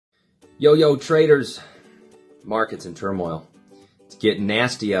Yo, traders, markets in turmoil. It's getting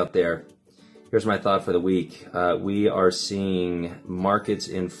nasty out there. Here's my thought for the week. We are seeing markets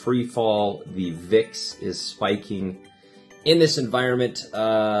in free fall. The VIX is spiking. In this environment,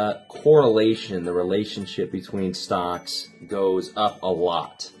 correlation, the relationship between stocks goes up a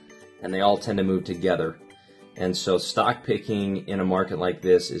lot, and they all tend to move together. And so stock picking in a market like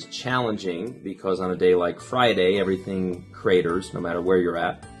this is challenging because on a day like Friday, everything craters, no matter where you're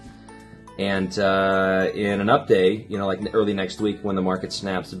at. And in an up day, like early next week when the market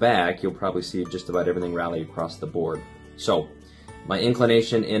snaps back, you'll probably see just about everything rally across the board. So my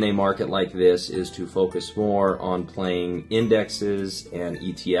inclination in a market like this is to focus more on playing indexes and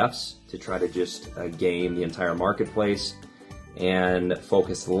ETFs to try to just game the entire marketplace, and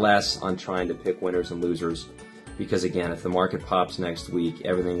focus less on trying to pick winners and losers, because again, if the market pops next week,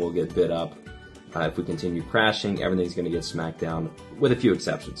 everything will get bid up. If we continue crashing, everything's going to get smacked down, with a few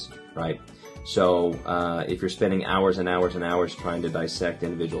exceptions, right? So if you're spending hours and hours and hours trying to dissect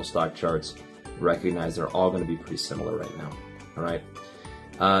individual stock charts, recognize they're all going to be pretty similar right now, all right?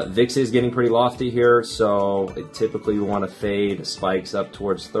 VIX is getting pretty lofty here, so typically we want to fade spikes up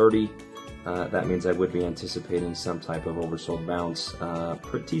towards 30. That means I would be anticipating some type of oversold bounce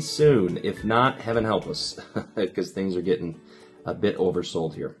pretty soon. If not, heaven help us, because things are getting a bit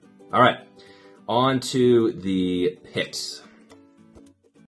oversold here. All right, on to the picks.